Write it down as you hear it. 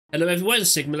Hello everyone,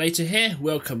 Sigmulator here.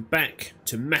 Welcome back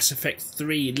to Mass Effect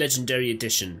 3 Legendary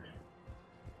Edition.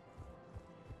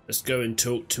 Let's go and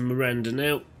talk to Miranda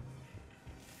now.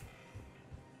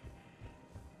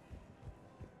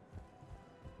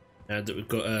 Now that we've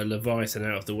got Leviathan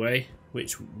out of the way.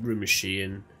 Which room is she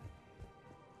in?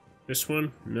 This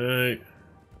one? No.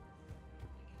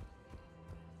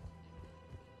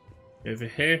 Over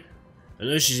here? I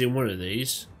know she's in one of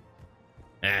these.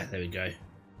 Ah, there we go.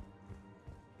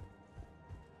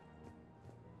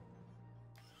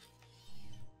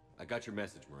 I got your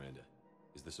message, Miranda.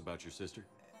 Is this about your sister?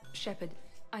 Shepard,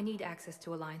 I need access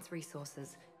to Alliance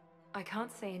resources. I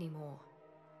can't say any more.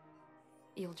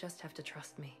 You'll just have to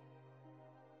trust me.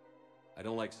 I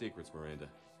don't like secrets, Miranda.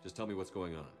 Just tell me what's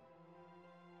going on.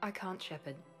 I can't,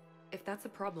 Shepard. If that's a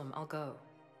problem, I'll go.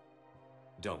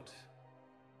 Don't.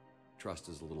 Trust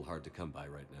is a little hard to come by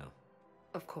right now.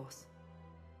 Of course.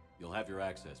 You'll have your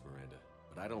access, Miranda,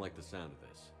 but I don't like the sound of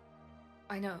this.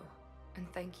 I know,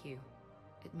 and thank you.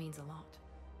 It means a lot.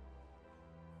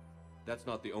 That's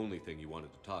not the only thing you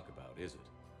wanted to talk about, is it?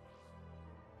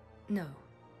 No.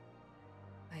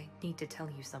 I need to tell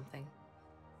you something.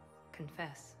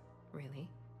 Confess, really.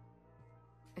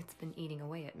 It's been eating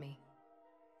away at me.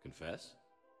 Confess?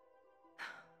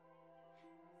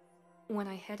 When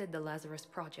I headed the Lazarus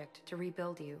Project to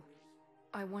rebuild you,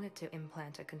 I wanted to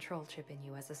implant a control chip in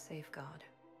you as a safeguard.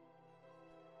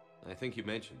 I think you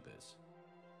mentioned this.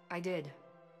 I did.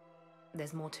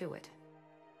 There's more to it.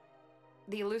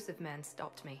 The Illusive Man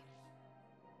stopped me.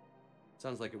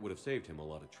 Sounds like it would have saved him a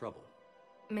lot of trouble.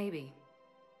 Maybe.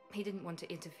 He didn't want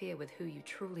to interfere with who you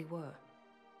truly were.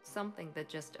 Something that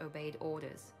just obeyed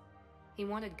orders. He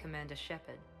wanted Commander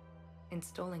Shepard.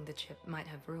 Installing the chip might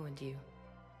have ruined you.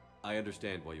 I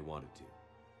understand why you wanted to.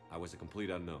 I was a complete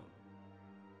unknown.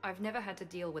 I've never had to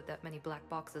deal with that many black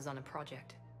boxes on a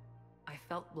project. I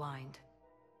felt blind.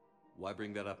 Why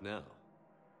bring that up now?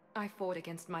 I fought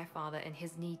against my father and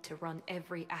his need to run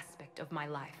every aspect of my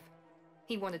life.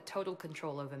 He wanted total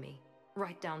control over me,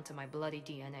 right down to my bloody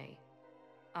DNA.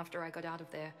 After I got out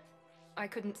of there, I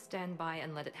couldn't stand by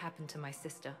and let it happen to my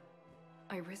sister.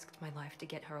 I risked my life to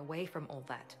get her away from all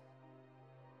that.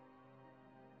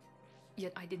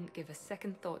 Yet I didn't give a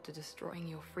second thought to destroying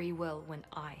your free will when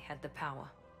I had the power.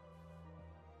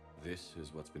 This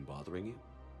is what's been bothering you?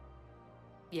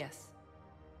 Yes.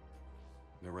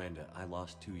 Miranda, I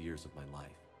lost 2 years of my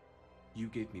life. You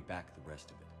gave me back the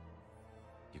rest of it.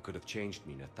 You could have changed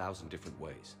me in 1,000 different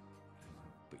ways,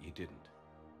 but you didn't.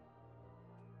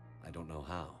 I don't know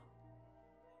how,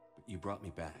 but you brought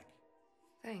me back.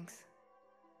 Thanks.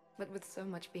 But with so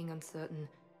much being uncertain,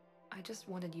 I just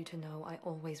wanted you to know I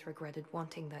always regretted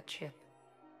wanting that chip.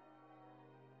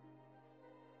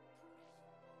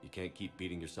 You can't keep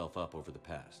beating yourself up over the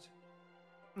past.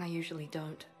 I usually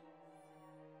don't.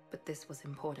 But this was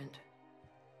important.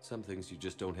 Some things you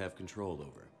just don't have control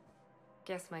over.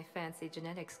 Guess my fancy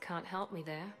genetics can't help me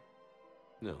there.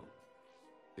 No,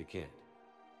 they can't.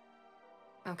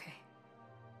 Okay.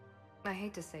 I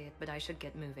hate to say it, but I should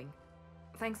get moving.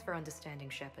 Thanks for understanding,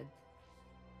 Shepard.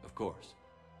 Of course.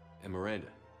 And Miranda,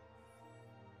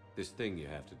 this thing you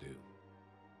have to do.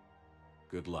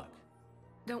 Good luck.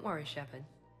 Don't worry, Shepard.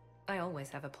 I always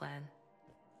have a plan.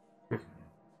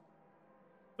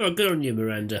 Oh, good on you,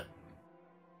 Miranda.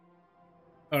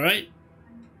 Alright.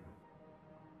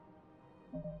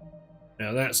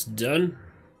 Now that's done.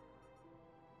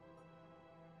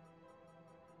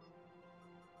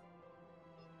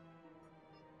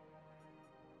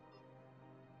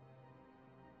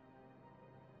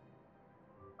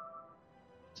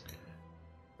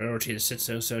 Priority to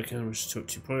Citadel, so I can just talk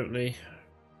to you privately.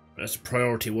 That's a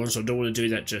priority one, so I don't want to do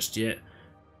that just yet.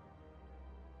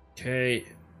 Okay.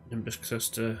 Nimbus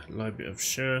cluster, library of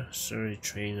Shah, sorry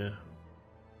trainer.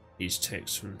 These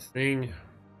texts from the thing.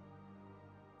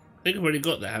 I think I've already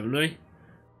got that, haven't I?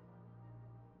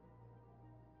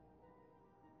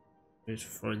 Go to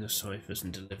find the ciphers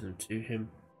and deliver them to him.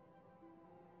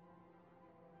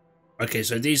 Okay,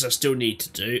 so these I still need to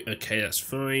do. Okay, that's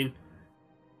fine.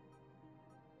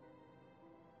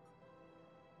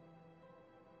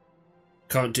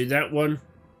 Can't do that one.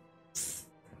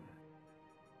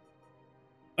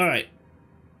 Alright.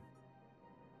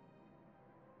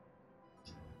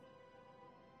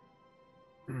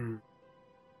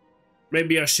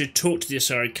 Maybe I should talk to the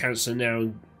Asari Council now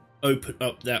and open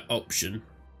up that option.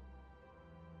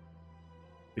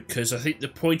 Because I think the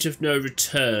point of no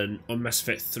return on Mass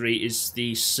Effect 3 is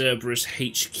the Cerberus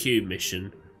HQ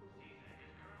mission.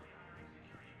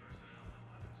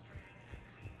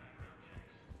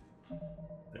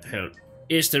 Hang on.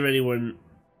 Is there anyone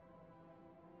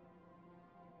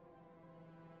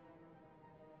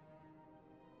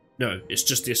No, it's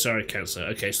just the Asari Council.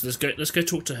 Okay, so let's go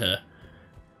talk to her.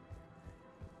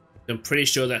 I'm pretty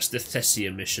sure that's the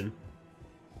Thessia mission.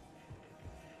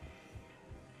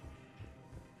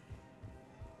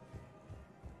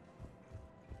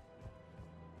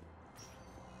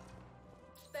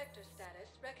 Spectre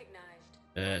status recognized.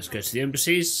 Let's go to the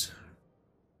embassies.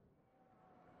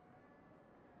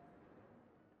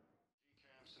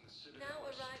 Now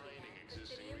arriving at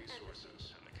Presidium Embassy.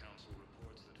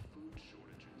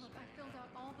 Look, I filled out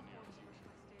all the forms you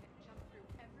requested, jumped through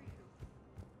every hoop.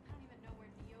 I don't even know where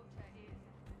Nyota is.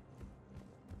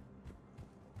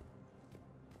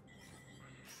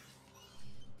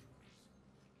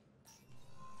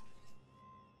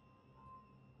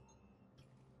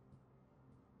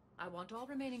 I want all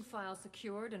remaining files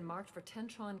secured and marked for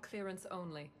Tentron clearance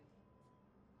only.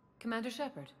 Commander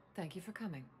Shepard, thank you for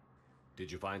coming.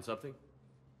 Did you find something?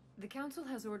 The Council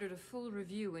has ordered a full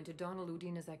review into Donald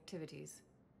Udina's activities.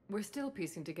 We're still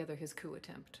piecing together his coup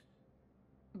attempt.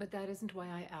 But that isn't why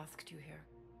I asked you here.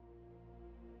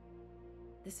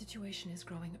 The situation is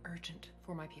growing urgent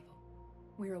for my people.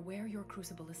 We're aware your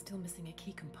crucible is still missing a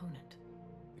key component.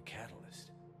 The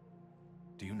catalyst.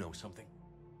 Do you know something?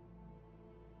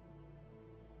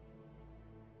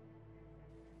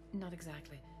 Not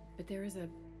exactly, but there is a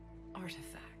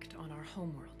artifact on our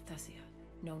homeworld, Thessia,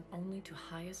 known only to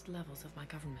highest levels of my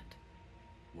government.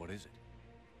 What is it?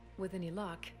 With any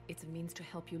luck, it's a means to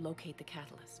help you locate the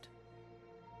catalyst.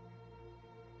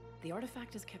 The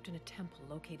artifact is kept in a temple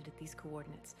located at these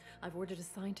coordinates. I've ordered a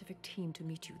scientific team to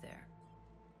meet you there.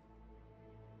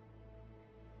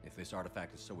 If this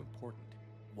artifact is so important,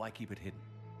 why keep it hidden?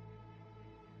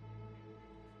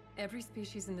 Every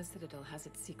species in the Citadel has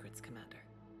its secrets, Commander.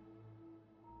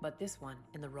 But this one,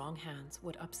 in the wrong hands,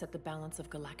 would upset the balance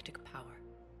of galactic power.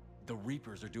 The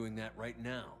Reapers are doing that right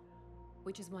now.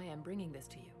 Which is why I'm bringing this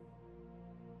to you.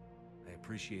 I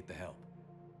appreciate the help.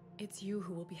 It's you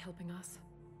who will be helping us.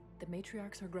 The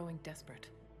Matriarchs are growing desperate.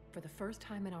 For the first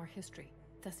time in our history,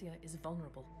 Thessia is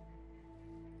vulnerable.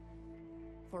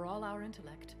 For all our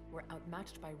intellect, we're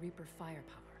outmatched by Reaper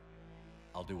firepower.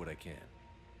 I'll do what I can.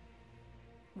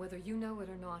 Whether you know it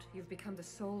or not, you've become the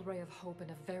sole ray of hope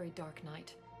in a very dark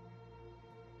night.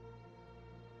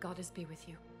 Goddess be with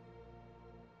you.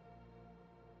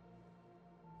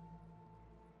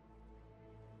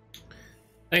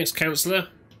 Thanks, Councillor.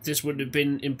 This would have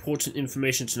been important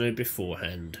information to know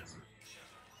beforehand.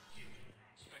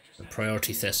 A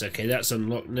priority test. Okay, that's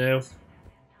unlocked now.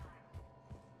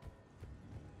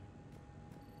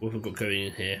 What have we got going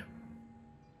in here?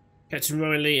 Captain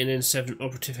Riley, an N7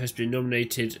 operative, has been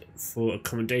nominated for a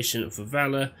commendation for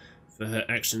Valor for her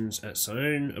actions at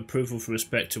Sion. Approval from a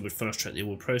Spectre would fast-track the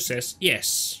award process.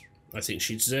 Yes, I think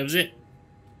she deserves it.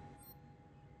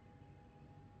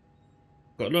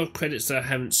 Got a lot of credits that I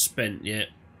haven't spent yet.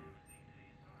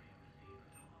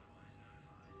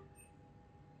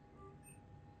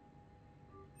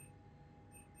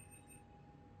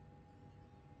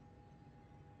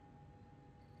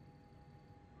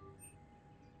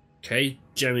 Okay,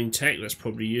 jamming tech, that's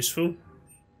probably useful.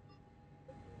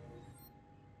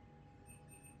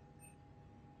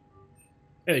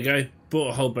 There we go, bought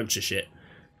a whole bunch of shit.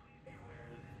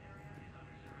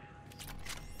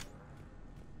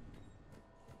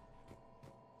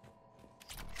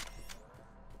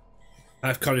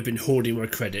 I've kind of been hoarding my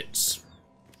credits.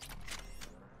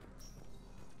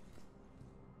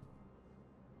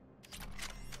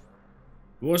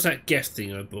 What was that Geth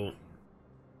thing I bought?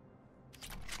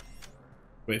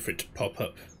 Wait for it to pop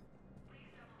up.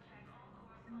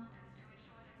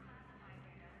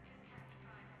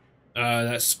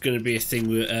 That's going to be a thing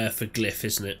with, for Glyph,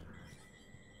 isn't it?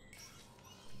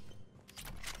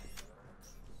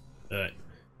 Alright.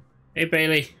 Hey,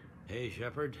 Bailey. Hey,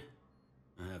 Shepard.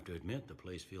 I have to admit, the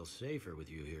place feels safer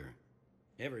with you here.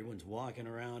 Everyone's walking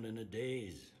around in a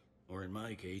daze, or in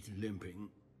my case, limping.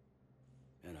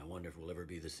 And I wonder if we'll ever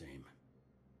be the same.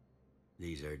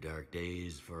 These are dark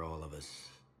days for all of us.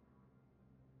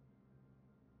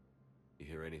 You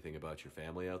hear anything about your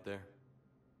family out there?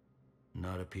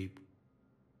 Not a peep.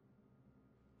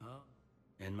 Oh,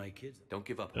 and my kids. Don't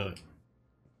give up. Alright.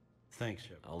 Thanks,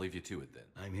 Shepard. I'll leave you to it then.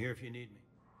 I'm here if you need me.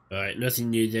 Alright,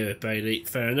 nothing new there, Bailey.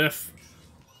 Fair enough.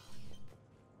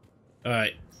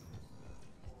 Alright.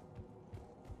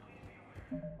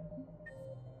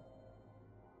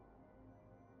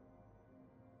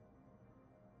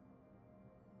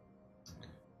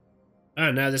 Ah,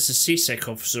 now there's a CSEC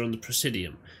officer on the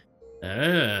Presidium.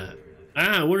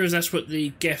 I wonder if that's what the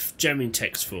Geth jamming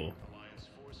tech's for.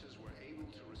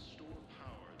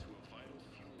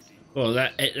 Well,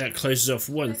 that closes off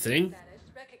one thing.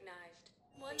 Status recognized.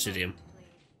 One Presidium. moment,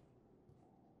 please.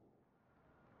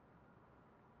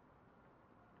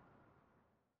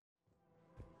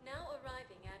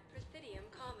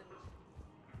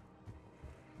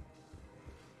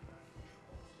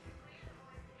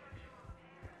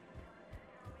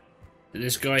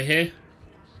 This guy here?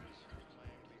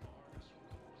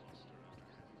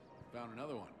 Found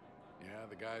another one. Yeah,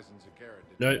 the guys in Zakara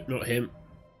did. No, not him.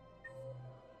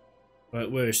 Right,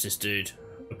 where is this dude?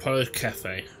 Apollo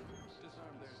Cafe. Disarm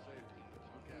their safety.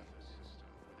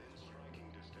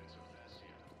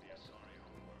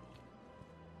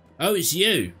 Oh, it's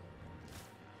you.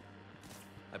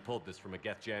 I pulled this from a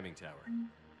Geth jamming tower.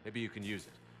 Maybe you can use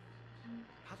it.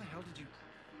 How the hell did you...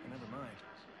 Oh, never mind.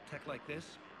 Tech like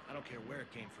this, I don't care where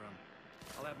it came from.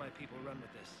 I'll have my people run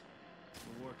with this.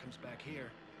 When the war comes back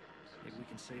here, maybe we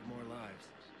can save more lives.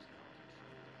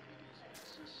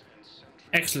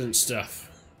 Excellent stuff.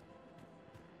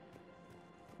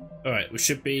 Alright, we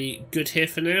should be good here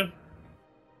for now.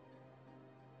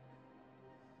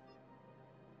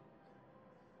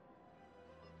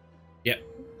 Yep.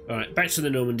 Alright, back to the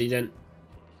Normandy then.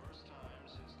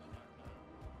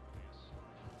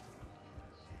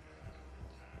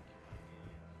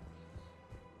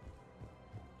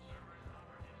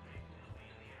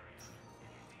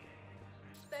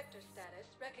 Spectre status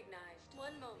recognized.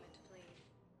 One moment, please.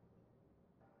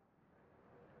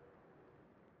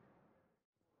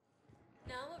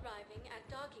 Now arriving at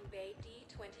docking bay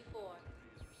D-24.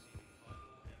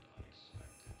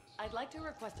 I'd like to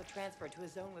request a transfer to a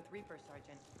zone with Reaper,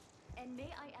 Sergeant. And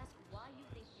may I ask why you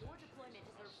think your deployment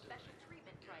deserves special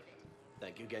treatment, Private?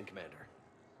 Thank you again, Commander.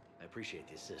 I appreciate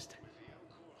the assist.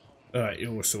 Alright,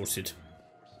 you're all sorted.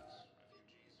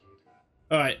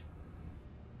 Alright.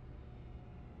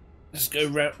 Let's go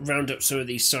round up some of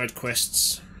these side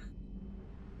quests.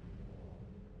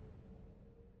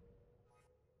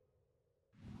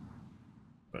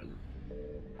 Right.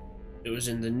 It was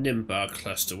in the Nimbar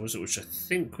cluster, was it? Which I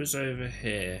think was over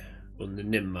here. On the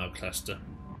Nimbar cluster.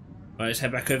 Right, let's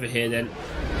head back over here then.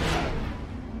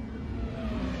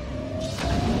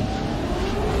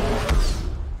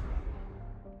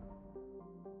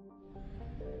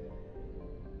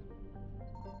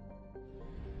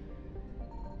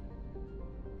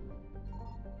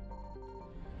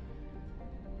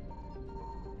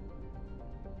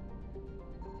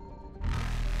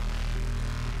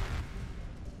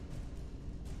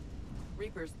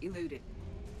 Reapers eluded.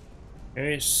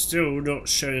 Okay, it's still not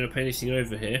showing up anything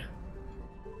over here.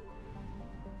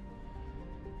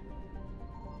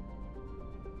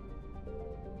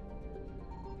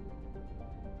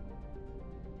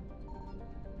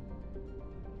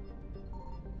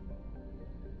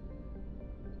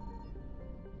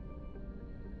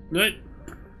 Nope.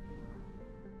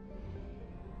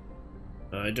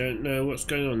 I don't know what's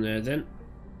going on there then.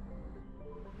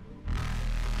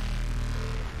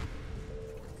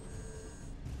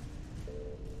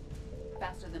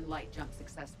 Faster than light jump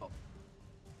successful.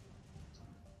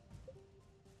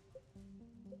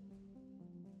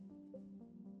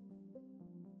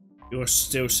 You're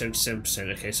still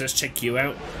 77%. Okay, so let's check you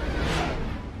out.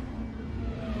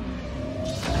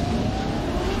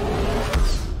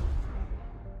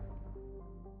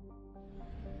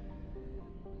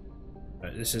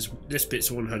 Right, this bit's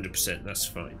 100%. That's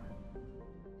fine.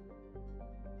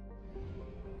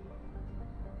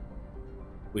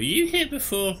 Were you here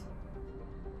before?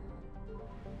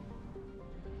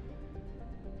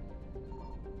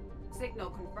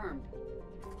 Signal confirmed.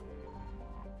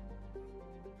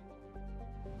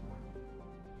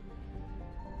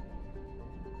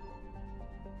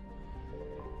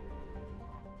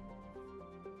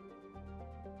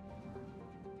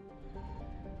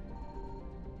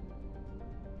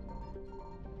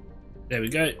 There we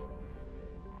go.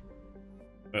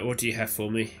 Right, what do you have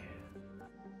for me?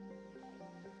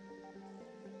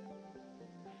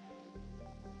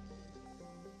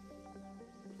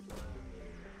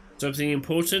 Something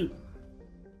important?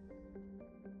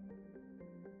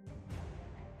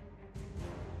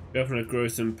 Governor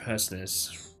Growth and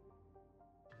Pasnes.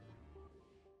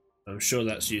 I'm sure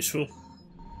that's useful.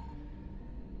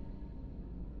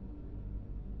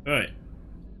 Right.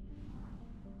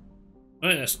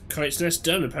 Right, that's Kite's Nest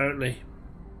done apparently.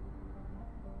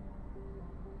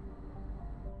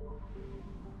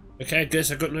 Okay, I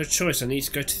guess I've got no choice. I need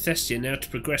to go to Thestia now to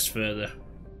progress further.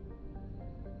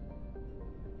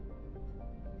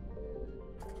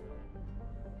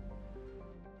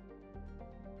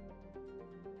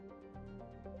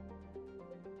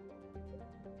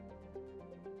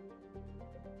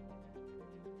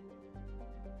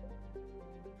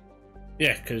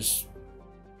 Yeah, because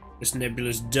this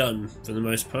nebula's done for the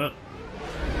most part.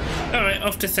 Alright,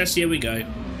 off to Thessia we go.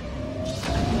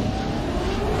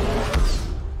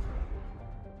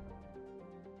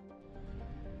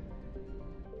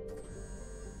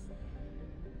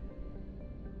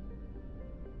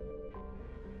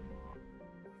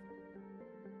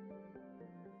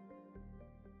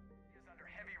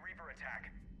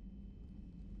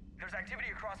 activity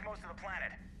across most of the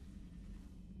planet.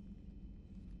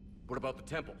 What about the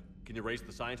temple? Can you raise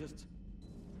the scientists?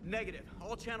 Negative.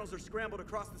 All channels are scrambled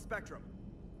across the spectrum.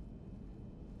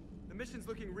 The mission's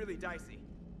looking really dicey.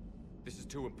 This is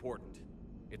too important.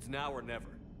 It's now or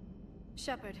never.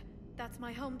 Shepard, that's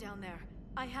my home down there.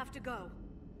 I have to go.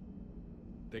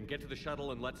 Then get to the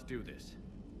shuttle and let's do this.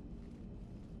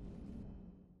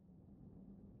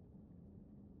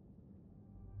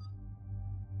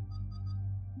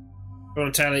 Go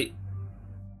on, Tali.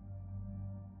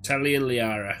 Tali and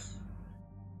Liara.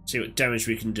 See what damage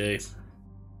we can do.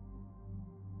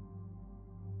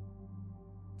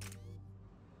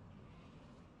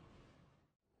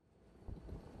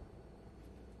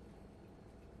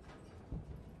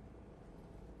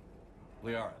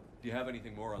 Liara, do you have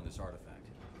anything more on this artifact?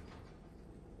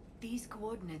 These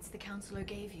coordinates the Counselor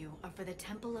gave you are for the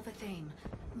Temple of Athame.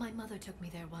 My mother took me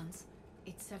there once.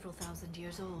 It's several thousand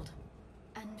years old.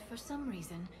 And for some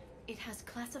reason, it has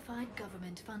classified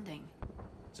government funding.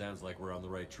 Sounds like we're on the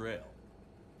right trail.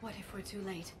 What if we're too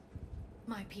late?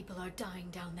 My people are dying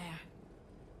down there.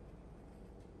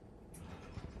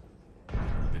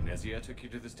 Venezia took you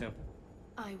to this temple?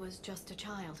 I was just a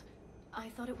child. I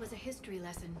thought it was a history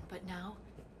lesson, but now,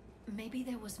 maybe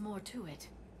there was more to it.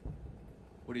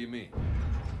 What do you mean?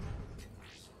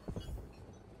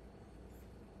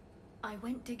 I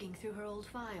went digging through her old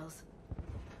files.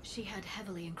 She had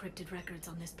heavily encrypted records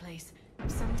on this place,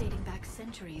 some dating back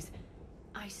centuries.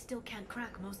 I still can't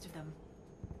crack most of them.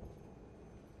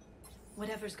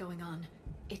 Whatever's going on,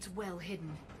 it's well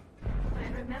hidden. I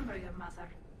remember your mother.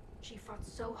 She fought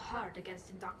so hard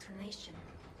against indoctrination.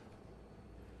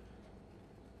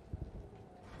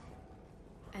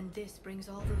 And this brings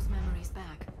all those memories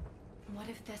back. What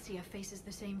if Thessia faces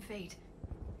the same fate?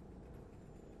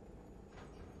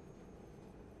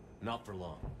 Not for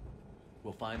long.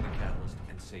 We'll find the catalyst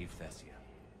and save Thessia.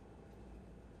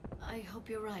 I hope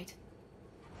you're right.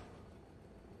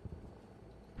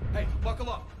 Hey, buckle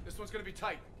up. This one's gonna be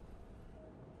tight.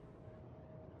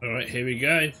 Alright, here we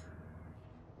go.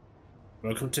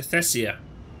 Welcome to Thessia.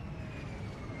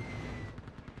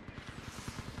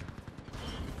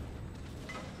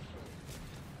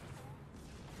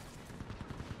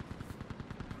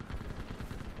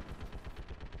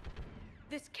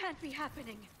 This can't be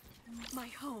happening. My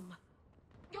home.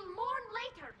 You'll mourn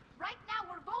later. Right now,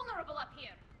 we're vulnerable up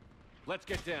here. Let's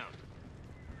get down.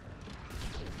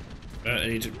 I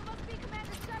need to... You must be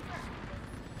Commander Shepard.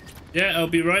 Yeah, I'll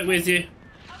be right with you.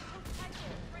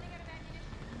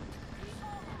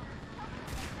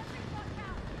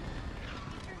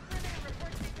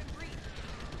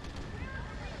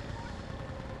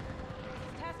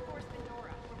 Task Force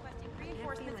Pandora requesting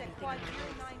reinforcements at Quad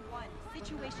 091.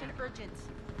 Situation urgent.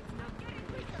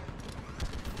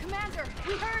 Commander,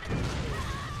 we heard...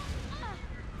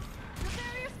 The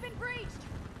barrier's been breached!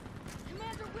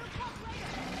 Commander, we'll talk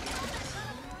later!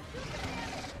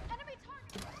 Enemy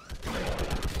target!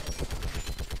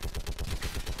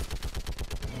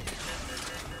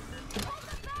 Hold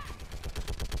them back!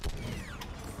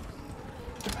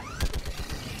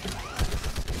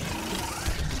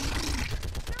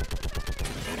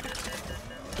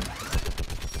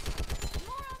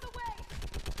 More on the way!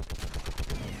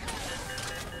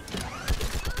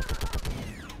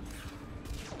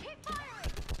 Keep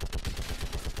firing!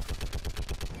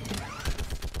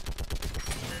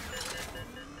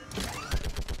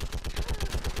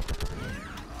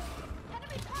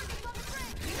 Enemy targets on the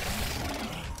bridge!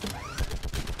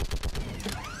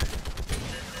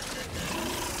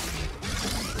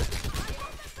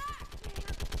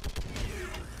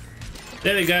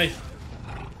 There we go.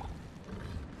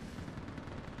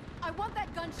 I want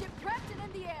that gunship prepped and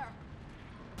in the air.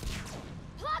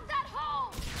 Plug that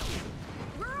hole!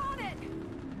 We're on it!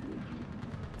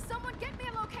 Someone get me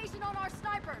a location on our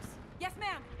snipers. Yes,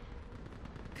 ma'am.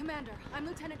 Commander, I'm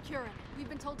Lieutenant Curran. We've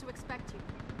been told to expect you.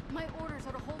 My orders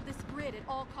are to hold this grid at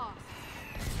all costs.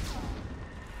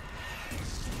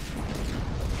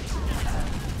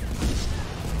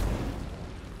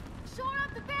 Shore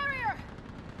up the barrier!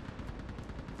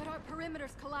 But our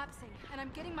perimeter's collapsing, and I'm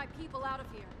getting my people out of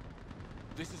here.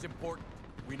 This is important.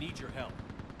 We need your help.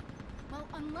 Well,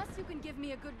 unless you can give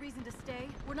me a good reason to stay,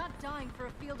 we're not dying for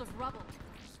a field of rubble.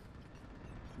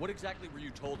 What exactly were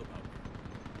you told about?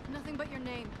 Nothing but your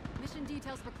name. Mission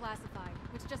details were classified,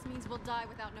 which just means we'll die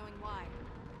without knowing why.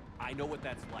 I know what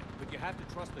that's like, but you have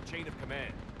to trust the chain of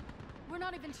command. We're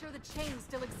not even sure the chain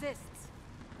still exists.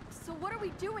 So what are we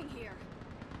doing here?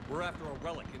 We're after a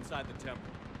relic inside the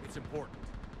temple. It's important.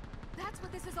 That's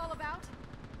what this is all about?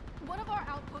 One of our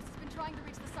outposts has been trying to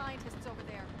reach the scientists over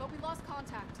there, but we lost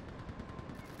contact.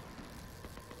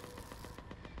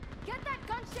 Get that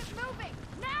gunship moving!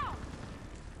 Now!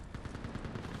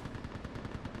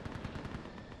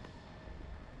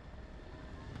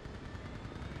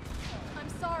 I'm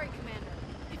sorry, Commander.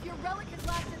 If your relic has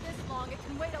lasted this long, it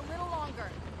can wait a little longer.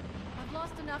 I've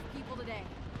lost enough people today.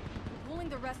 I'm pulling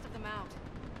the rest of them out.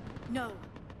 No.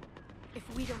 If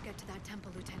we don't get to that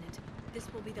temple, Lieutenant, this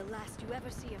will be the last you ever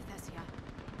see of Thessia.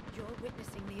 You're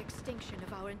witnessing the extinction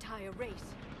of our entire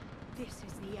race. This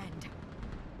is the end.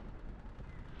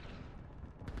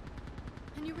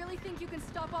 And you really think you can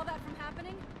stop all that from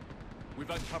happening? We've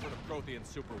uncovered a Prothean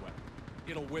superweapon.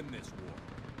 It'll win this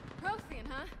war. Prothean,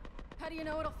 huh? How do you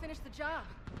know it'll finish the job?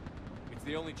 It's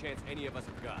the only chance any of us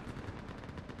have got.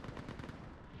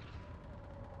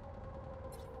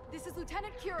 This is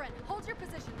Lieutenant Curran. Hold your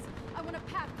positions. I want a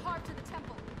path carved to the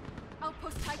temple.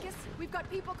 Outpost Tychus, we've got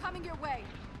people coming your way.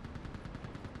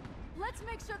 Let's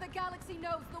make sure the galaxy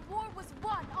knows the war was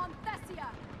won on Thessia.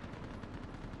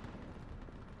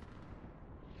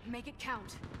 Make it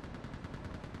count.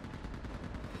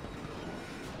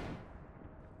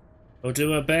 I'll do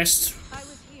my best. I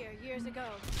was here years ago.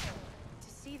 To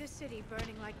see the city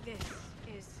burning like this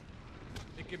is...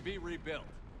 It can be rebuilt.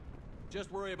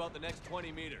 Just worry about the next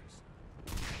 20 meters.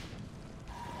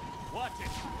 Watch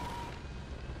it!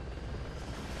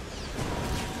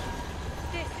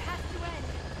 This has to end.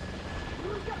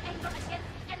 Use your anger against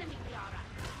the enemy, Liara.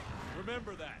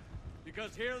 Remember that,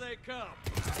 because here they come.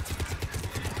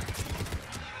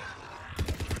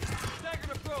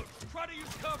 Staggered approach. Try to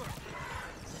use cover.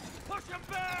 Push him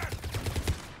back!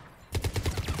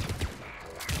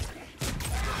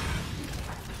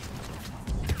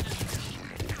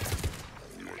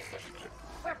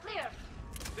 We're clear.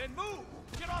 Then move!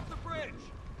 Get off the bridge!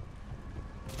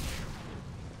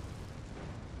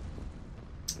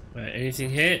 Right, anything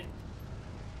here?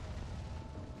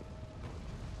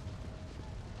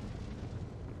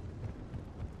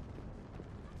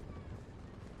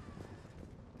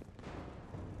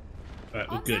 Right,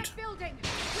 we're good. That building,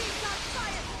 we've got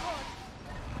science force.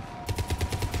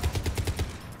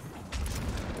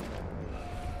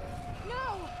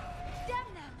 No! Stem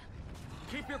them!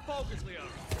 Keep your focus,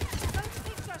 Liara. Those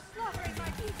things are slaughtering my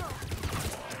people.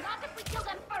 Not if we kill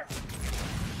them first.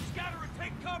 Scatter and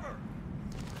take cover!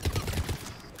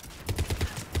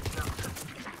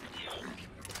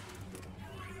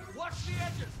 Watch the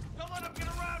edges! Don't let them get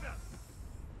around us!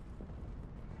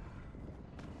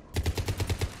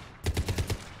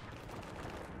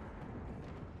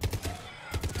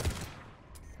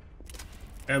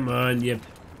 Come on, you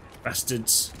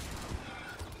bastards.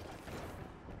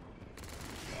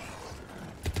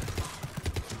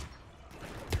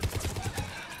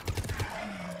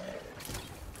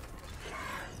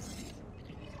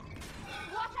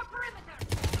 Watch our perimeter.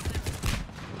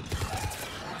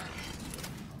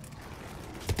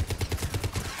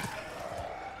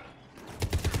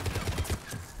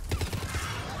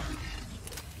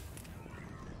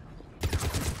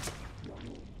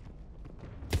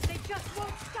 They just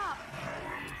won't stop!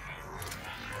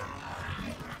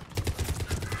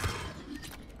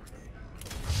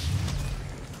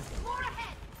 More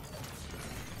ahead.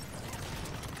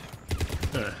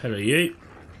 Hello, you.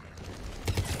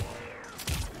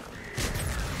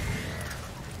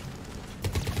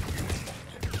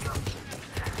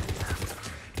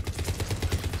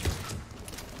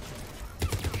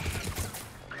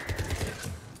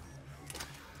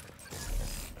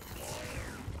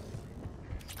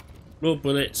 More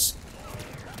bullets.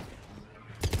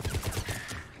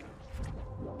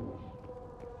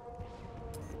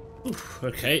 Oof,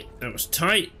 okay, that was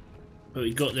tight, but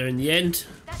we got there in the end.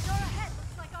 That door ahead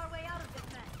looks like our way out of this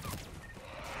mess.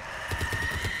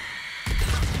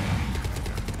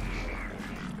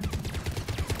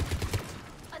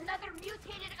 Another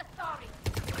mutated Asari.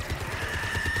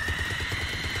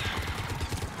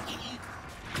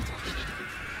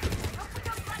 Hope we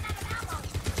don't run out of ammo.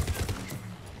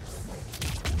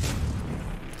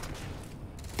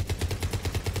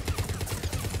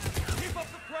 Keep up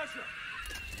the pressure!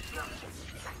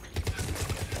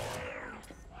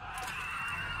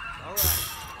 Alright.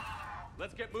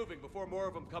 Let's get moving before more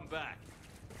of them come back.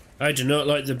 I do not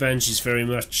like the Banshees very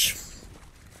much.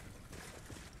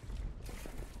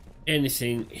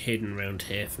 Anything hidden around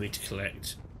here for me to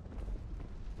collect?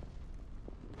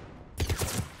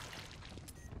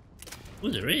 Oh,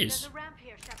 there is. There's a ramp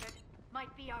here, Shepard.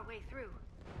 Might be our way through.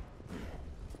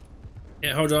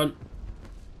 Yeah, hold on.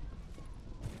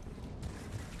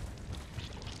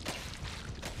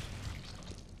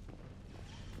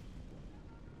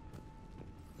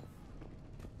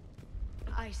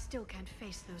 I still can't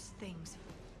face those things.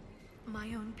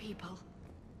 My own people.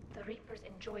 The The Reapers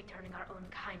enjoy turning our own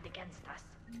kind against us.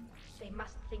 They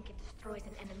must think it destroys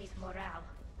an enemy's morale.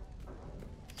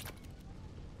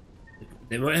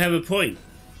 They might have a point.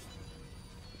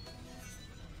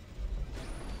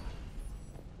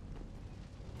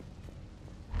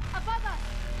 Above us!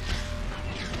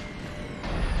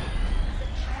 As a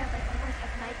child, I always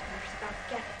had nightmares about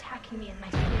Geth attacking me in my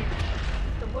sleep.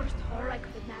 The worst horror I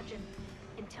could imagine.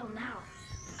 Until now.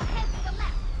 Ahead to the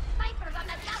left! Snipers on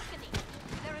that balcony!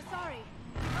 They're sorry.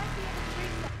 We might be able to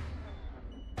reach them.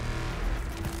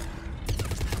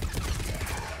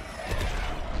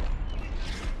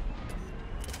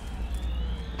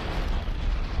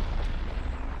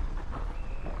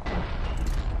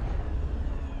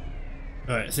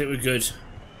 Alright, I think we're good.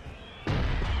 The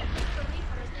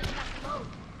Reapers leave us alone.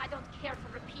 I don't care to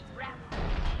repeat round.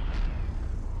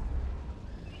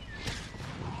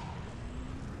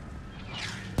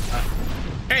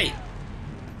 Hey!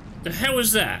 The hell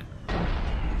was that? This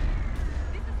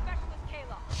is Specialist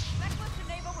Kayla. Specialist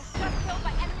Geneva was just killed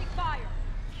by enemy fire.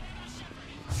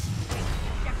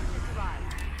 Jefferson's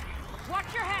arrived.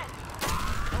 Watch your head.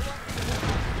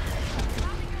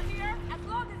 Nothing you're here, as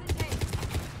long as it takes.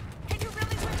 Can you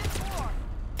really win this war?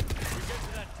 We get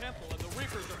to that temple and the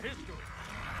Reapers are history.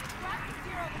 Grab the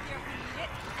spear over there if we need it,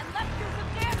 and let's do some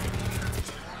damage.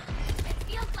 It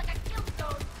feels like a kill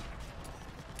zone.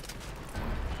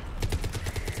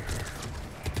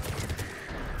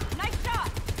 Nice shot.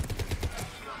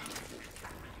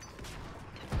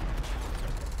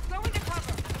 Go into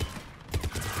cover.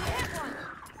 You hit one.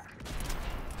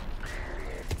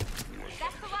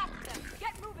 That's the last of them.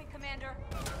 Get moving, Commander.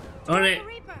 On it. The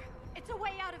Reaper! It's a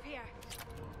way out of here.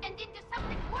 And into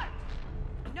something worse.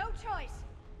 No choice.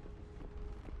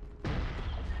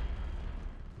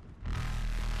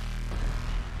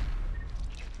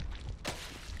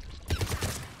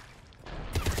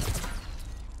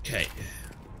 Okay.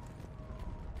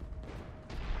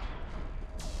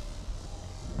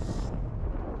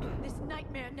 This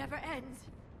nightmare never ends.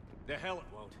 The hell it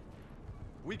won't.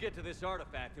 We get to this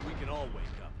artifact and we can all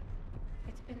wake up.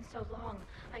 It's been so long.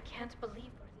 I can't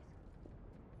believe where this.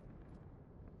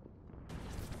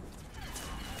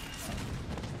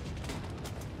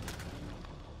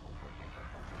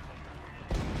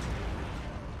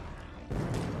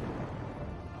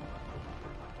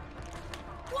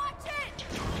 Watch it!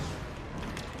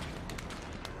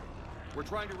 We're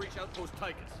trying to reach Outpost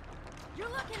Tychus. You're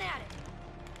looking at it.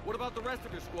 What about the rest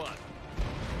of your squad?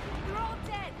 They're all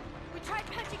dead. We tried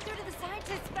punching through to the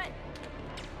scientists, but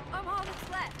I'm all that's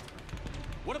left.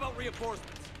 What about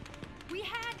reinforcements? We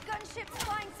had gunships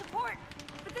flying support,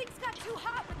 but things got too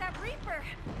hot with that Reaper.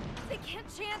 They can't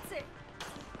chance it.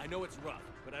 I know it's rough,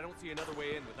 but I don't see another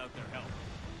way in without their help.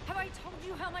 Have I told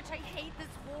you how much I hate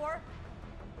this war?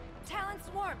 Talon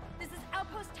Swarm, this is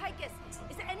Outpost Tychus.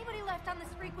 Is there anybody left on this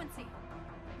frequency?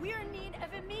 We are in need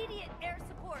of immediate air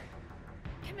support.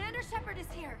 Commander Shepard is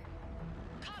here.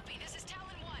 Copy, this is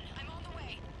Talon 1. I'm on the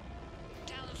way.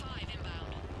 Talon 5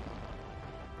 inbound.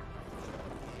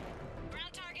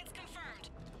 Ground targets confirmed.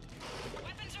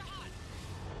 Weapons are hot.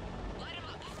 Light them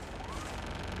up.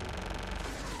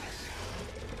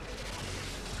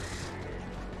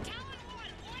 Talon 1,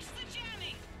 watch the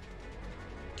jamming.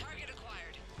 Target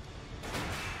acquired.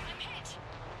 I'm hit.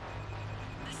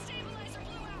 The stabilizer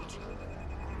blew out.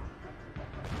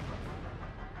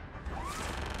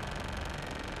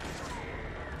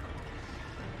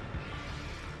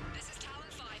 This is Talon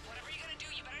 5. Whatever you're gonna do,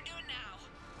 you better do it now.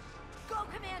 Go,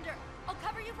 Commander! I'll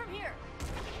cover you from here.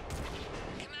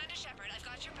 Commander Shepard, I've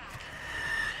got your back.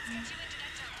 Let's get you into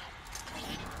that temple.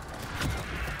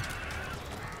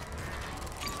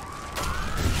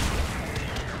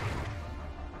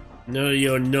 None of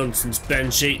your nonsense,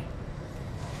 Banshee.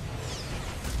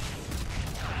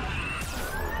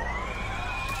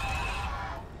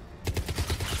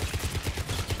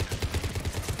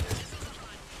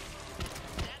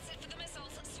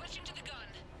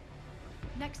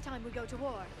 Next time we go to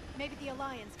war, maybe the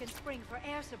Alliance can spring for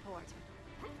air support.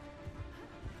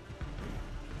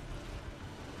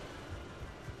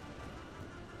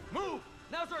 Move!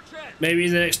 Now's our chance! Maybe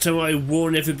the next time I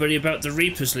warn everybody about the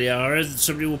Reapers, Liara,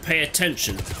 somebody will pay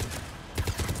attention.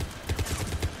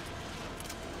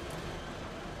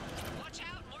 Watch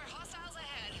out, more hostiles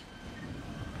ahead.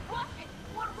 Watch it!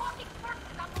 More walking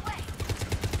circles on the way!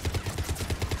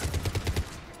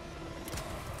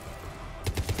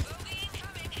 Bogey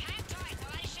incoming. Hang tight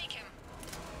while I shake him.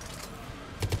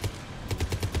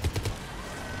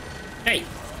 Hey!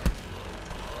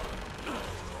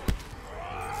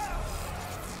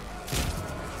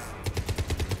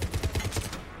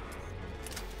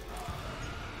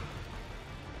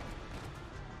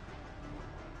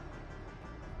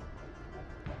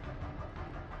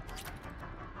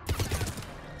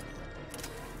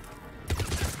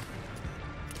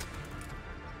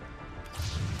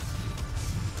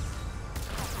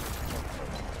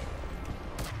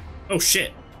 Oh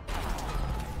shit!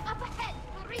 Up ahead!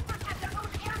 The Reapers have their own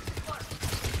air support!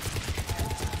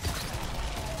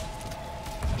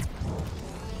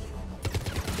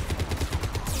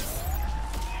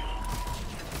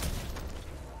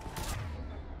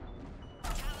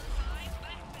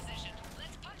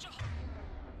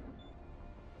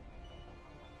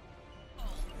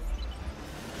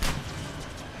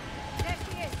 There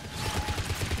she is!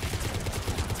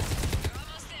 You're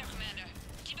almost there, Commander.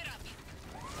 Keep it up.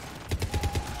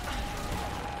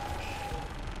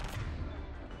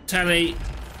 Tally.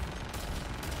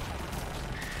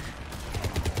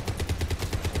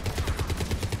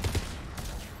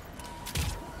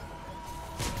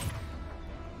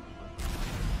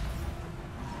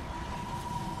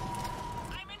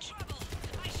 I'm in trouble.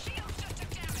 My shield just took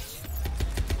damage.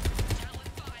 Talon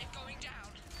 5 going down.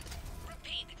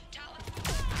 Repeat, Talon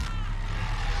 5.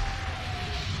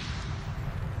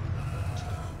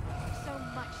 So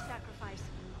much sacrifice.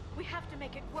 We have to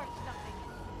make it worth something.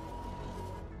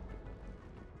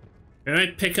 Can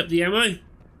I pick up the ammo?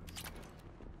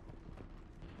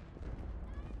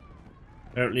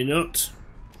 Apparently not.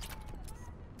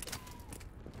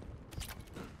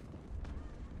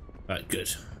 Right,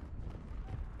 good.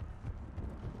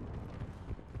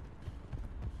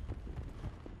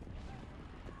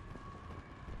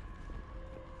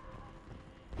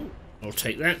 I'll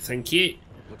take that, thank you.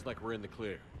 Looks like we're in the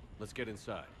clear. Let's get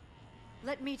inside.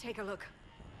 Let me take a look.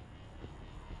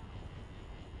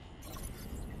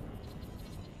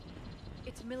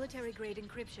 It's military-grade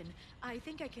encryption. I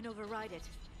think I can override it.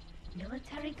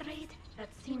 Military grade? That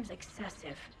seems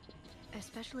excessive.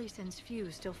 Especially since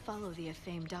few still follow the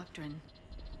Athame doctrine.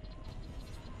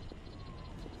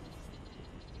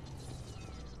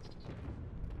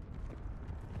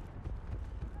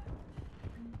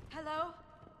 Hello?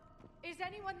 Is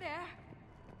anyone there?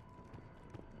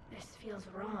 This feels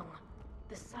wrong.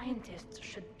 The scientists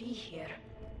should be here.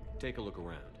 Take a look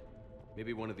around.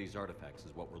 Maybe one of these artifacts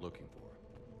is what we're looking for.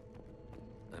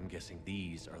 I'm guessing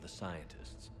these are the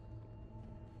scientists.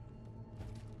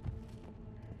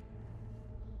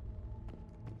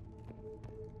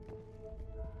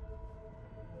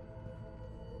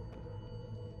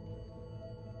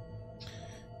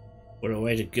 What a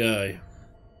way to go.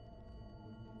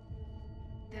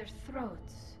 Their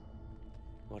throats.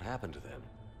 What happened to them?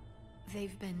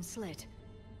 They've been slit.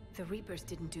 The Reapers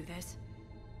didn't do this.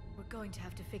 We're going to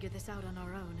have to figure this out on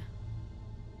our own.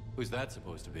 Who's that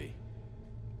supposed to be?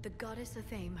 The goddess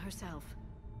Athame herself.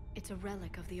 It's a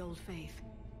relic of the old faith.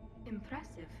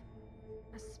 Impressive.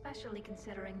 Especially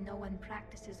considering no one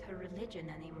practices her religion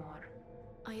anymore.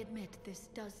 I admit this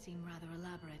does seem rather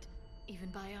elaborate, even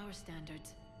by our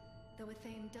standards. Though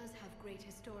Athame does have great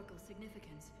historical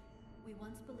significance, we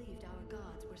once believed our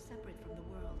gods were separate from the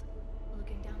world,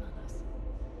 looking down on us.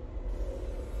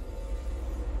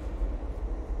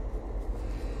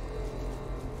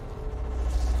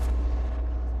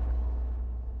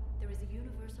 There is a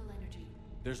universal energy.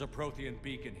 There's a Prothean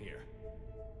beacon here.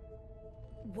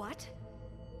 What?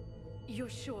 You're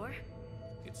sure?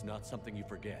 It's not something you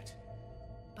forget.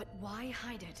 But why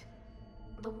hide it?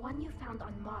 The one you found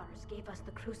on Mars gave us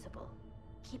the Crucible.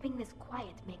 Keeping this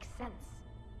quiet makes sense.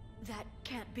 That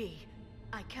can't be.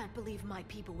 I can't believe my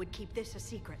people would keep this a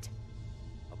secret.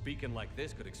 A beacon like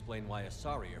this could explain why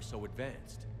Asari are so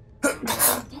advanced. You did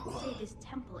say this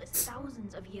temple is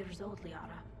thousands of years old,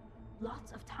 Liara.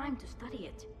 Lots of time to study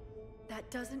it. That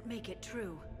doesn't make it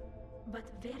true. But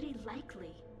very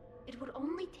likely. It would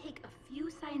only take a few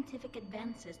scientific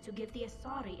advances to give the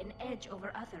Asari an edge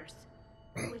over others.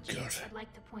 Which, I'd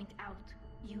like to point out,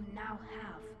 you now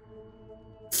have.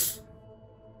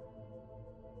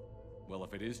 Well,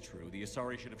 if it is true, the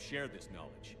Asari should have shared this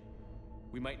knowledge.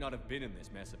 We might not have been in this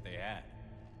mess if they had.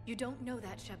 You don't know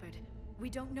that, Shepard. We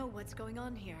don't know what's going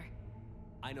on here.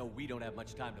 I know we don't have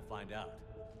much time to find out.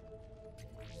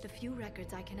 The few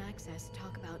records I can access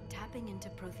talk about tapping into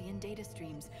Prothean data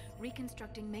streams,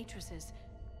 reconstructing matrices,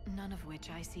 none of which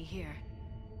I see here.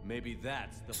 Maybe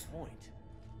that's the point.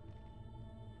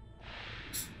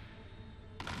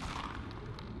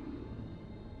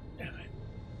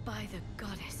 By the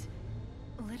goddess.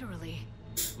 Literally.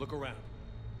 Look around.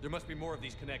 There must be more of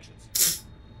these connections.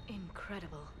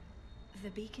 Incredible. The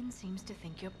beacon seems to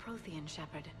think you're Prothean,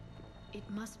 Shepard. It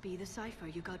must be the cipher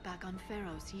you got back on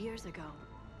Pharos years ago.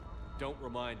 Don't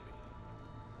remind me.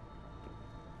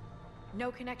 No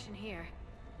connection here.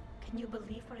 Can you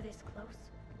believe we're this close?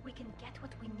 We can get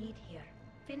what we need here.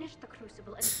 Finish the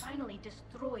Crucible and finally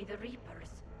destroy the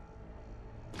Reapers.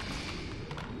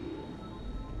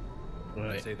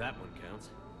 Right. I'd say that one counts.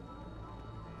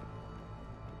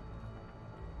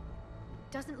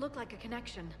 Doesn't look like a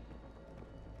connection.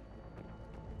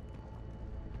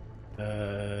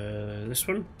 This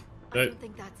one? I No. don't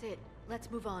think that's it. Let's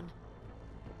move on.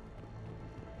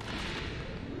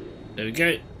 There we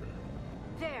go.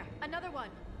 There, another one.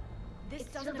 This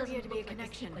doesn't appear to be a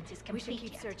connection. We should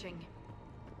keep searching.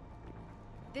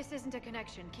 This isn't a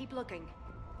connection. Keep looking.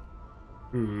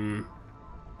 Hmm.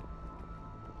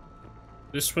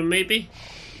 This one maybe?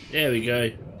 There we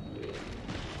go.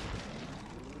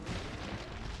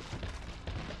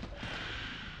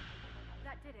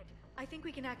 That did it. I think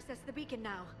we can access the beacon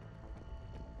now.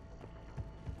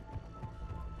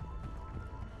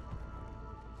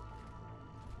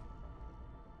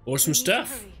 Awesome We need to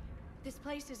stuff. hurry. This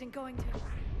place isn't going to...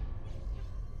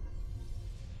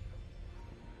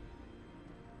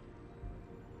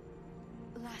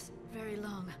 last very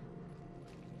long.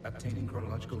 Obtaining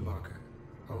chronological marker.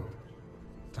 Hold.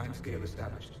 Timescale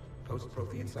established.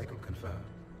 Post-Prothean cycle confirmed.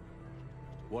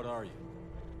 What are you?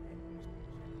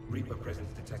 Reaper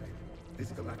presence detected.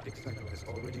 This galactic cycle has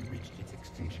already reached its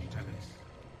extinction terminus.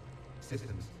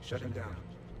 Systems shutting down.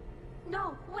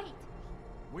 No, wait!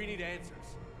 We need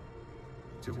answers.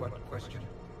 To what question?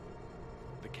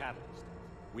 The catalyst.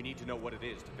 We need to know what it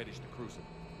is to finish the Crucible.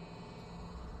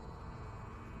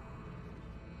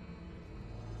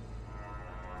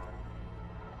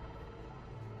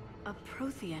 A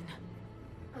Prothean.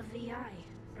 A VI.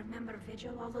 Remember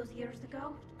Vigil all those years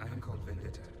ago? I am called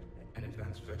Vendetta, an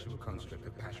advanced virtual construct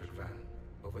of Patrick Van,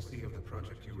 overseer of the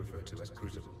project you refer to as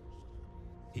Crucible.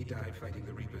 He died fighting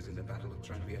the Reapers in the Battle of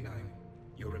Tranvia 9.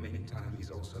 Your remaining time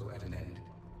is also at an end.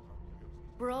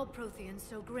 Were all Protheans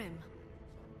so grim?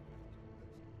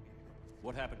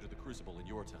 What happened to the Crucible in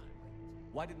your time?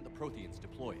 Why didn't the Protheans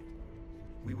deploy it?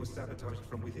 We were sabotaged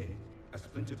from within. A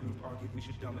splinter group argued we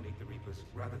should dominate the Reapers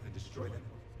rather than destroy them.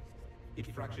 It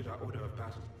fractured our order of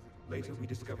battle. Later, we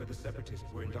discovered the Separatists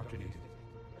were indoctrinated.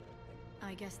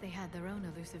 I guess they had their own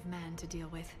elusive man to deal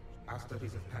with. Our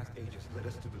studies of past ages led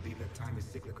us to believe that time is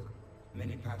cyclical.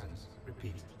 Many patterns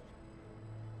repeat.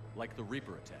 Like the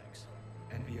Reaper attacks.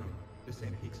 And beyond. The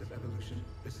same peaks of evolution,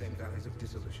 the same valleys of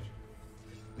dissolution.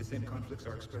 The same conflicts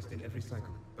are expressed in every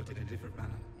cycle, but in a different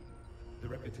manner. The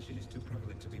repetition is too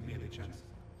prevalent to be merely chance.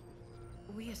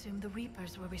 We assumed the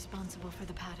Reapers were responsible for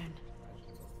the pattern.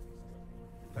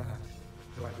 Perhaps,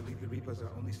 though I believe the Reapers are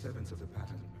only servants of the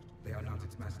pattern. They are not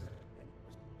its master.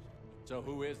 So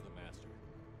who is the master?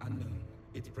 Unknown.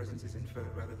 Its presence is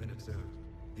inferred rather than observed.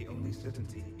 The only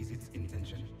certainty is its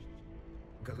intention.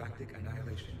 Galactic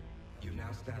annihilation. You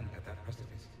now stand at that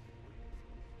precipice.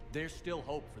 There's still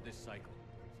hope for this cycle.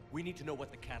 We need to know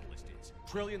what the catalyst is.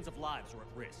 Trillions of lives are at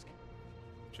risk.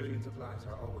 Trillions of lives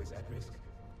are always at risk.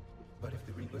 But if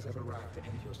the Reapers have arrived to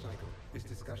end your cycle, this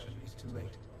discussion is too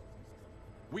late.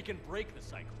 We can break the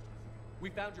cycle. We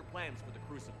found your plans for the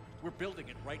Crucible. We're building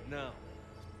it right now.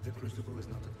 The Crucible is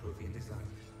not of Prothean design.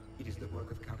 It is the work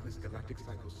of countless galactic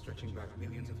cycles stretching back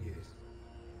millions of years.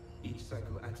 Each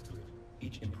cycle adds to it.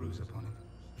 Each improves upon it.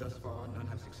 Thus far, none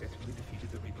have successfully defeated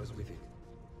the Reapers with it.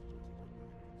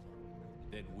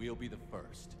 Then we'll be the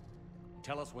first.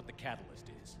 Tell us what the catalyst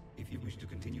is. If you wish to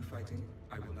continue fighting,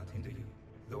 I will not hinder you,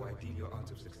 though I deem your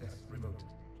odds of success remote.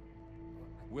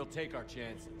 We'll take our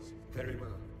chances. Very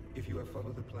well. If you have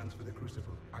followed the plans for the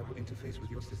Crucible, I will interface with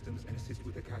your systems and assist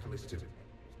with the catalyst too.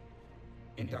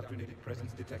 Indoctrinated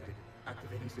presence detected.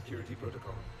 Activating security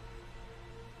protocol.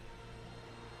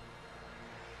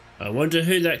 I wonder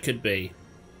who that could be.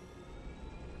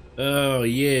 Oh,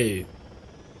 you.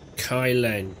 Kai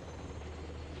Leng.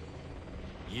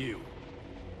 You.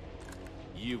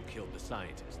 You killed the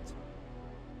scientists.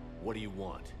 What do you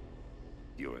want?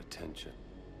 Your attention.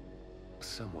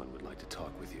 Someone would like to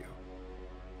talk with you.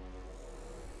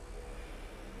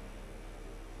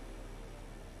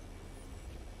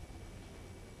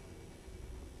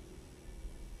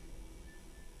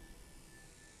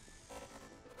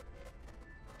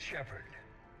 Shepard.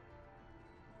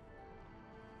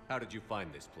 How did you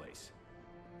find this place?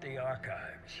 The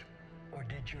archives. Or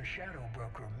did your shadow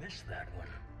broker miss that one?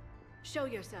 Show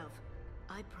yourself.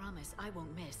 I promise I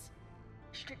won't miss.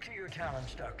 Stick to your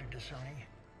talents, Dr. Dasani.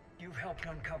 You've helped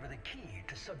uncover the key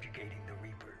to subjugating the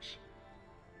Reapers.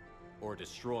 Or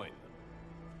destroying them.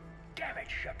 Damn it,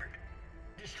 Shepard.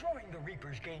 Destroying the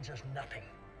Reapers gains us nothing.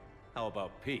 How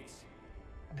about peace?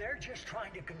 They're just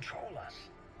trying to control us.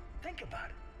 Think about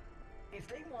it. If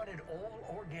they wanted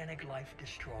all organic life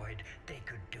destroyed, they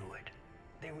could do it.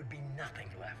 There would be nothing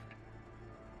left.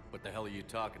 What the hell are you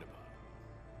talking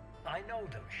about? I know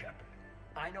them, Shepard.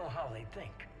 I know how they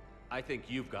think. I think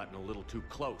you've gotten a little too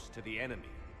close to the enemy.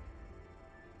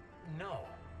 No.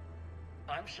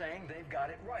 I'm saying they've got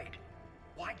it right.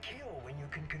 Why kill when you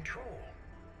can control?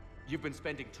 You've been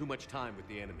spending too much time with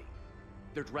the enemy.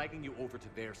 They're dragging you over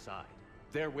to their side.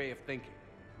 Their way of thinking.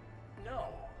 No,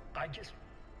 I just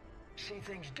see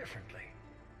things differently.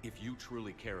 If you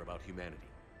truly care about humanity,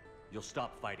 you'll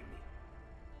stop fighting me.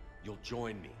 You'll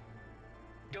join me.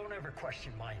 Don't ever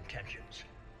question my intentions.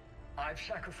 I've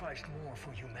sacrificed more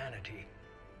for humanity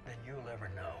than you'll ever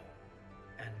know.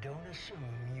 And don't assume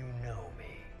you know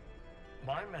me.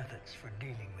 My methods for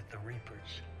dealing with the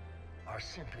Reapers are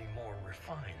simply more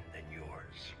refined than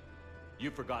yours.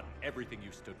 You've forgotten everything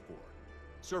you stood for.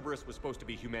 Cerberus was supposed to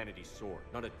be humanity's sword,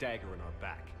 not a dagger in our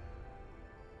back.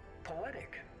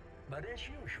 Poetic, but as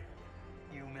usual,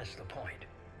 you miss the point.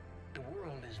 The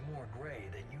world is more gray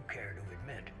than you care to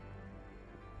admit.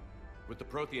 With the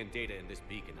Prothean data in this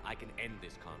beacon, I can end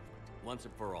this conflict, once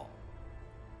and for all.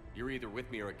 You're either with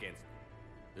me or against me.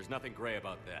 There's nothing gray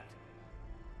about that.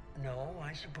 No,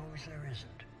 I suppose there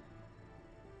isn't.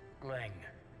 Leng,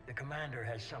 the commander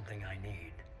has something I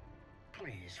need.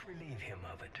 Please relieve him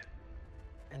of it.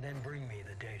 And then bring me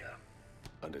the data.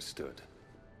 Understood.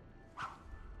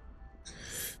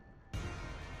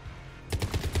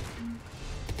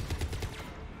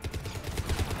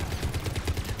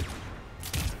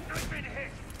 I've been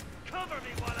hit! Cover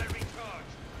me while I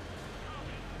recharge!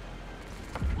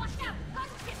 Watch out!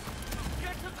 Gunship!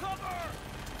 Get to cover!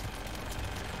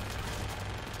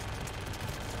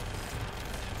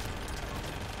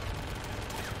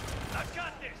 I've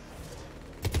got this!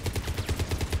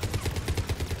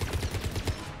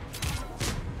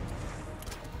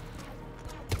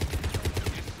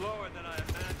 It's slower than I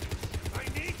imagined. I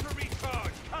need to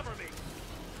recharge! Cover me!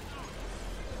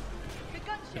 The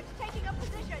gunship's taking up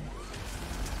position!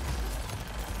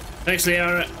 Thanks,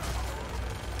 Liara.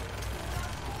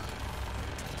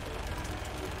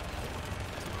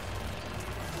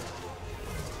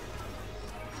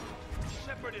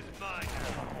 Shepard is mine!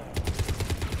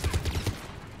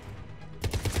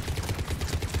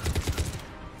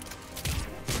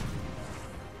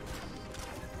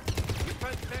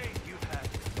 You've had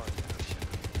fun now,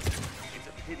 Shepard. It's a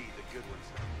pity the good ones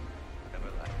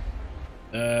never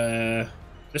left.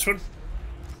 This one?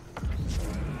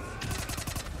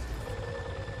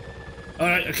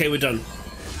 Alright, okay, we're done.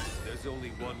 There's only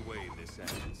one way this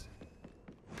ends.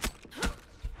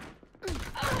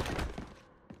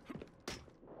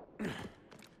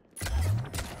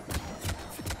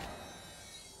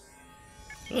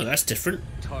 Oh, that's different.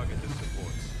 Target the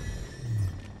supports.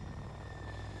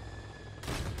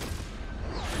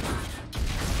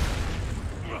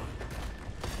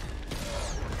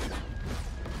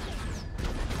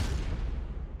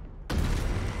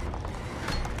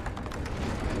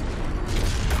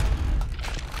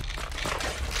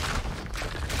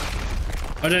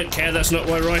 I don't care, that's not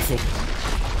my rifle.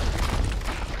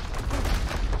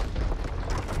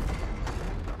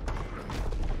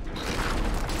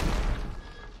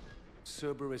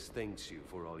 Cerberus thanks you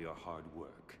for all your hard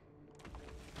work.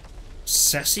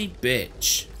 Sassy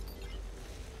bitch.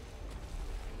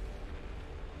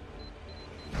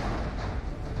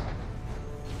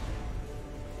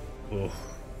 Oh.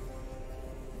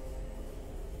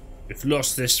 We've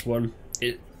lost this one.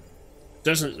 It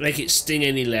doesn't make it sting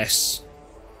any less.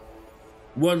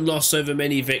 One loss over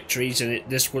many victories, and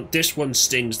this one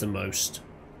stings the most.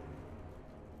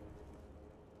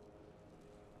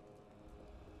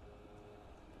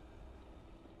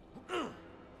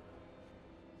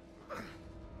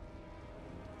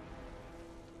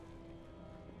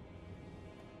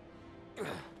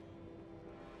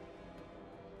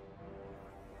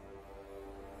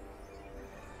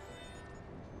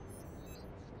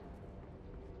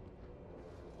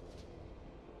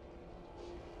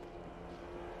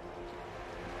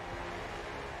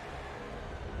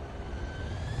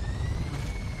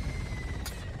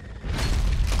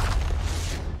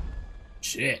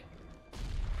 Shit.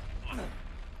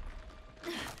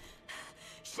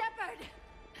 Shepard!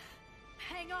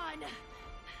 Hang on!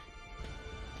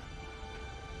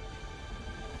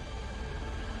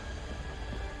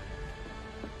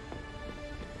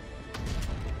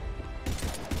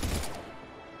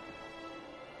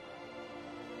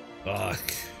 Fuck.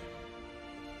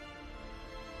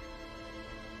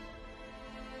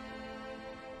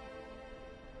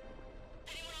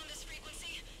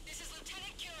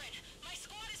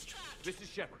 This is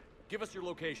Shepard. Give us your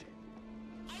location.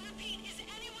 I repeat, is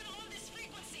anyone on this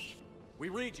frequency? We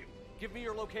read you. Give me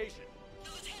your location. The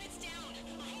lieutenant's down.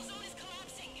 Our whole zone is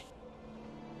collapsing.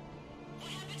 What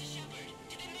happened to Shepard?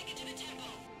 Did they make it to the temple?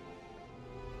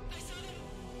 I saw them.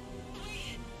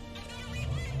 Wait, I've got a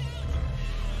Reaper inbound.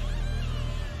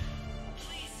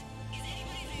 Please, is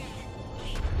anybody there?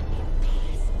 Wait,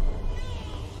 guys,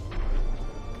 no.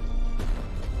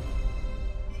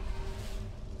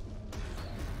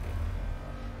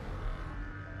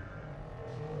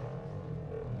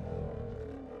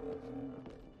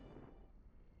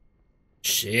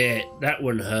 Shit, that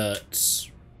one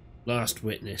hurts. Last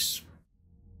witness.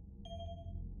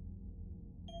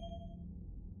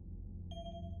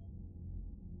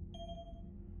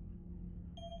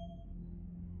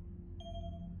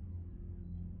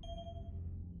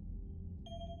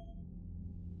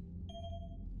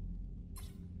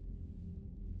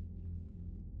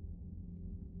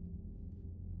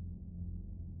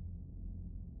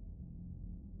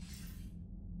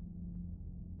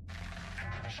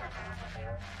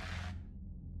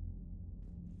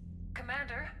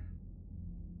 Commander?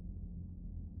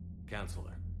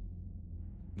 Counselor.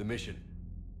 The mission.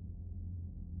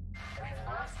 We've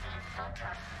lost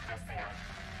contact with Thessia.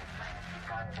 It's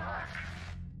gone dark.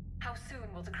 How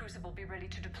soon will the Crucible be ready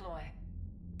to deploy?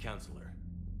 Counselor.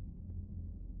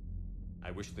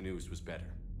 I wish the news was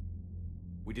better.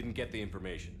 We didn't get the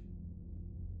information.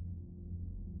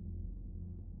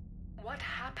 What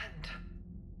happened?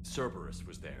 Cerberus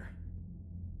was there.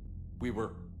 We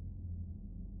were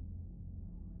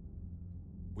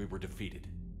defeated.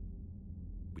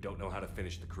 We don't know how to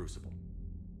finish the Crucible.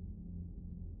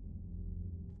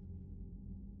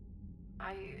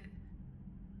 I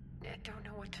don't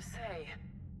know what to say.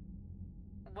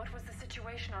 What was the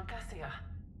situation on Thessia?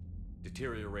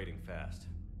 Deteriorating fast.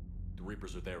 The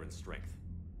Reapers are there in strength.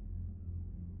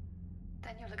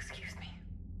 Then you'll excuse me.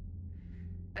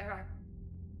 There are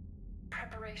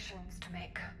preparations to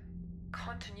make.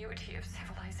 Continuity of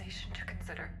civilization to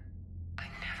consider. I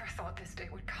never thought this day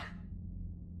would come.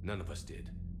 None of us did.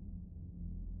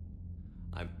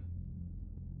 I'm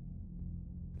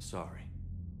sorry.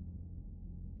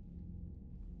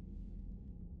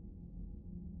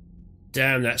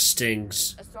 Damn, that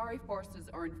stings. Asari forces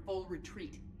are in full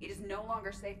retreat. It is no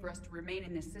longer safe for us to remain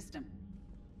in this system.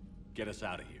 Get us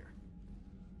out of here.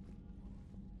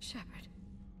 Shepard.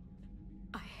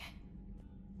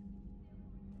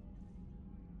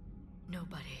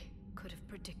 Nobody could have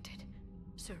predicted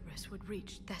Cerberus would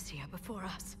reach Thessia before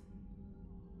us.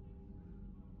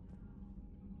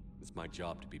 It's my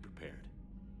job to be prepared,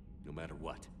 no matter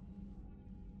what.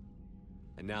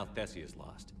 And now Thessia's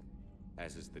lost,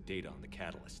 as is the data on the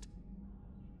catalyst.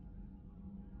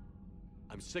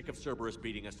 I'm sick of Cerberus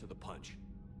beating us to the punch.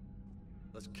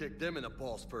 Let's kick them in the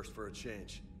balls first for a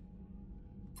change.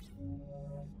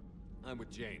 I'm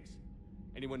with James.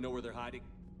 Anyone know where they're hiding?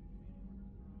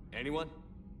 Anyone?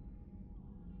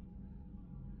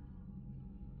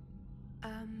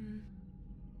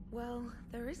 Well,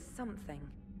 there is something.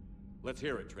 Let's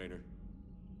hear it, Trainer.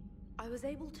 I was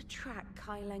able to track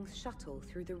Kai Leng's shuttle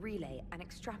through the relay and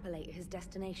extrapolate his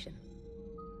destination.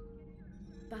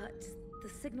 But the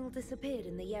signal disappeared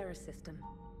in the Yera system.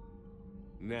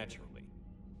 Naturally.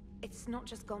 It's not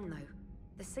just gone, though.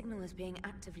 The signal is being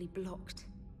actively blocked.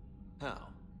 How?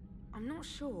 I'm not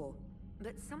sure,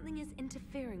 but something is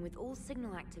interfering with all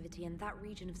signal activity in that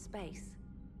region of space.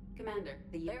 Commander,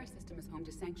 the Yera system is home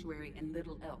to Sanctuary and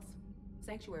little else.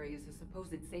 Sanctuary is a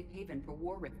supposed safe haven for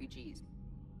war refugees.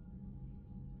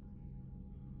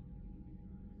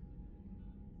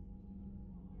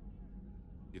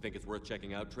 You think it's worth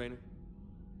checking out, Trainer?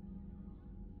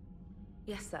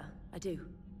 Yes, sir, I do.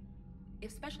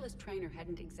 If Specialist Trainer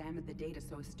hadn't examined the data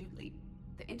so astutely,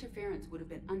 the interference would have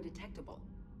been undetectable.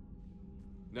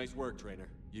 Nice work, Trainer.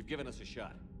 You've given us a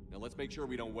shot. Now let's make sure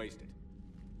we don't waste it.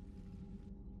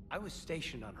 I was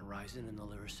stationed on Horizon in the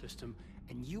Lyra system,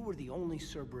 and you were the only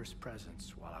Cerberus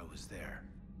presence while I was there.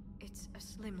 It's a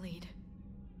slim lead.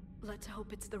 Let's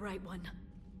hope it's the right one.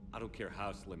 I don't care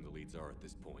how slim the leads are at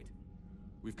this point.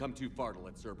 We've come too far to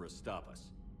let Cerberus stop us.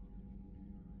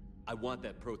 I want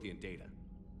that Prothean data.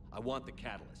 I want the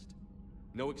catalyst.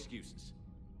 No excuses.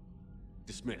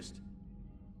 Dismissed.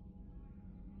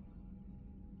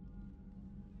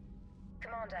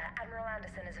 Commander, Admiral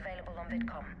Anderson is available on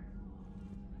VidCom.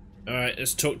 Alright,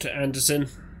 let's talk to Anderson.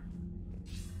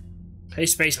 Hey,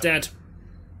 Space Dad.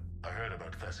 I heard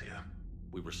about Thessia.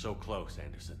 We were so close,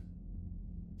 Anderson.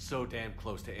 So damn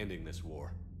close to ending this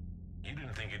war. You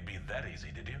didn't think it'd be that easy,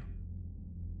 did you?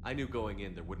 I knew going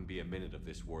in there wouldn't be a minute of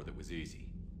this war that was easy.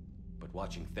 But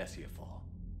watching Thessia fall,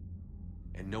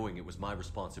 and knowing it was my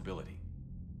responsibility.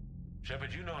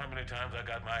 Shepard, you know how many times I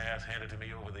got my ass handed to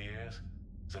me over the years?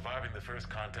 Surviving the first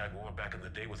contact war back in the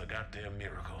day was a goddamn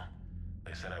miracle.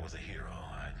 They said I was a hero.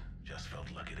 I just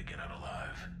felt lucky to get out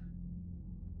alive.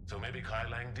 So maybe Kai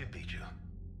Lang did beat you.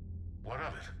 What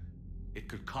of it? It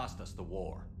could cost us the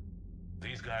war.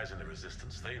 These guys in the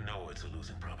Resistance, they know it's a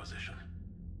losing proposition.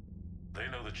 They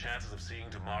know the chances of seeing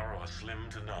tomorrow are slim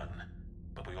to none.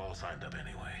 But we all signed up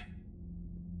anyway.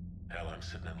 Hell, I'm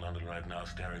sitting in London right now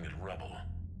staring at rubble.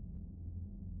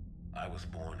 I was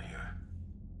born here.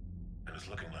 and it's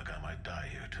looking like I might die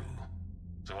here too.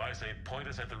 So I say point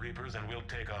us at the Reapers and we'll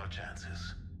take our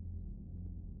chances.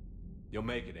 You'll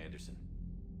make it, Anderson.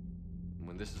 And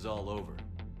when this is all over,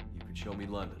 you can show me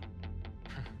London.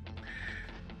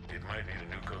 It might need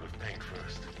a new coat of paint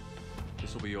first.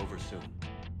 This will be over soon.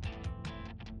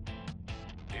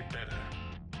 It better.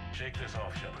 Shake this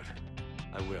off, Shepard.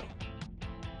 I will.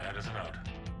 Anderson out.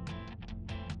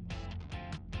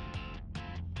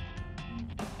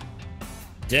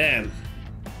 Damn.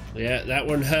 Yeah, that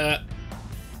one hurt.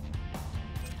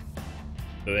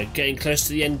 But we're getting close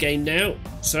to the end game now,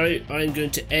 so I'm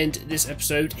going to end this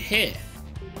episode here.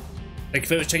 Thank you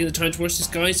very much for taking the time to watch this,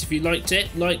 guys. If you liked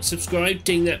it, like, subscribe,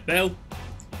 ding that bell.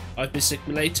 I've been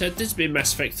Sigmulator. This has been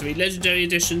Mass Effect 3 Legendary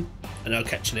Edition, and I'll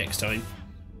catch you next time.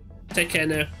 Take care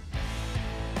now.